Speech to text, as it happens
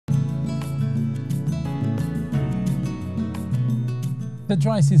The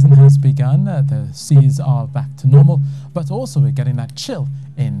dry season has begun, the seas are back to normal, but also we're getting that chill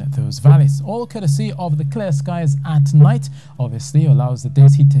in those valleys, all courtesy of the clear skies at night. Obviously allows the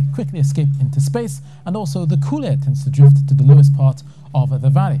day's heat to quickly escape into space, and also the cool air tends to drift to the lowest part of the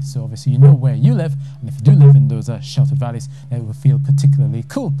valley. So obviously you know where you live, and if you do live in those sheltered valleys, it will feel particularly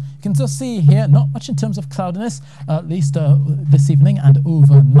cool. You can just see here, not much in terms of cloudiness, at least this evening and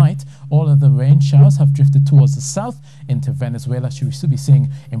overnight. All of the rain showers have drifted towards the south into Venezuela. So we should be seeing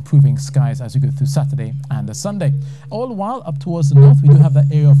improving skies as we go through Saturday and Sunday. All the while up towards the north, we do have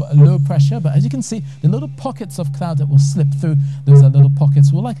that area of low pressure, but as you can see, the little pockets of cloud that will slip through, those little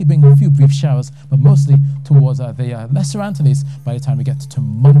pockets will likely bring a few brief showers, but mostly towards the Lesser Antilles by the time we get to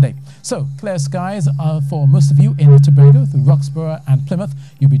Monday. So clear skies for most of you in Tobago through Roxborough and Plymouth.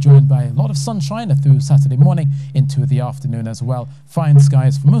 You'll be joined by a lot of sunshine through Saturday morning into the afternoon as well. Fine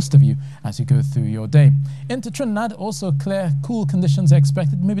skies for most of you as you go through your day. Into Trinidad, also clear, cool conditions are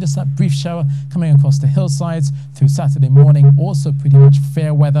expected. Maybe just that brief shower coming across the hillsides through Saturday morning. Also pretty much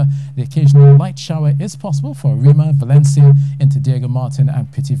fair weather. The occasional light shower is possible for Arima, Valencia, into Diego Martin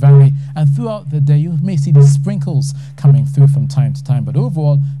and Pitti Valley. And throughout the day, you may see these sprinkles coming through from time to time. But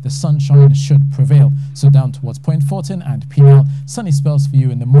overall, the sunshine should prevail. So down towards Point Fortin and Pinal, sunny spells for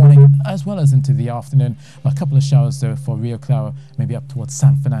you in the morning as well as into the afternoon. A couple of showers though for Rio Claro, maybe up towards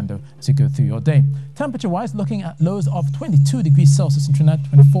San Fernando as you go through your day. Temperature-wise, looking at lows of 22 degrees Celsius in Trinidad,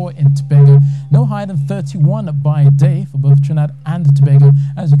 24 in Tobago, no higher than 31 by day for both Trinidad and Tobago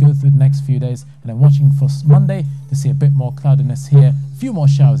as you go through the next few days. And then watching for Monday to see a bit more cloudiness here. A few more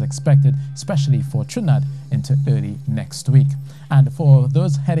showers expected, especially for Trinidad into early next week. And for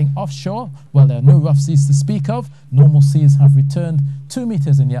those heading offshore, well, there are no rough seas to speak of. Normal seas have returned, 2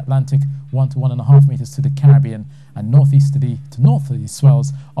 meters in the Atlantic, 1 to 1.5 meters to the Caribbean, and northeasterly to northerly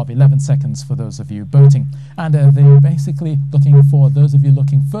swells of 11 seconds for those of you boating. And they're basically looking for those of you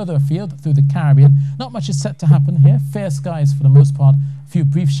looking further afield through the Caribbean. Not much is set to happen here. Fair skies for the most part. A few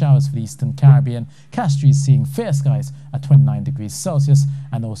brief showers for the Eastern Caribbean. Castries seeing fair skies at 29 degrees Celsius.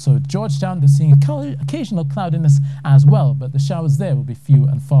 And also Georgetown, they're seeing occasional cloudiness as well, but the showers there will be few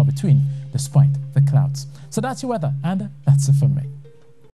and far between despite the clouds. So that's your weather, and that's it from me.